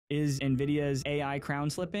Is NVIDIA's AI crown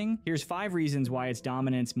slipping? Here's 5 reasons why its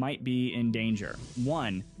dominance might be in danger.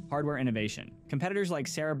 1. Hardware innovation. Competitors like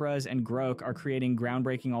Cerebras and Grok are creating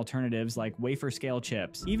groundbreaking alternatives like wafer-scale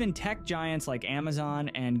chips. Even tech giants like Amazon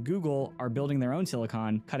and Google are building their own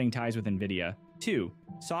silicon, cutting ties with NVIDIA. 2.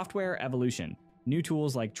 Software evolution. New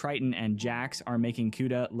tools like Triton and JAX are making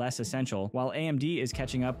CUDA less essential, while AMD is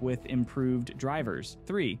catching up with improved drivers.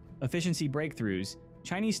 3. Efficiency breakthroughs.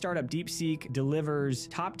 Chinese startup DeepSeek delivers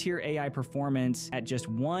top-tier AI performance at just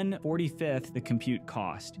 1/45th the compute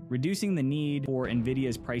cost, reducing the need for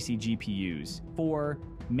NVIDIA's pricey GPUs. 4.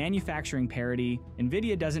 Manufacturing parity.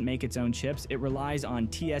 NVIDIA doesn't make its own chips, it relies on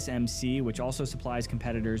TSMC, which also supplies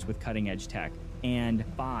competitors with cutting-edge tech. And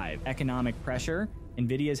 5. Economic pressure.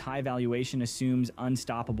 NVIDIA's high valuation assumes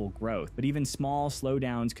unstoppable growth, but even small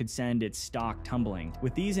slowdowns could send its stock tumbling.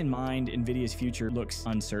 With these in mind, NVIDIA's future looks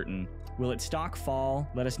uncertain. Will its stock fall?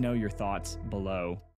 Let us know your thoughts below.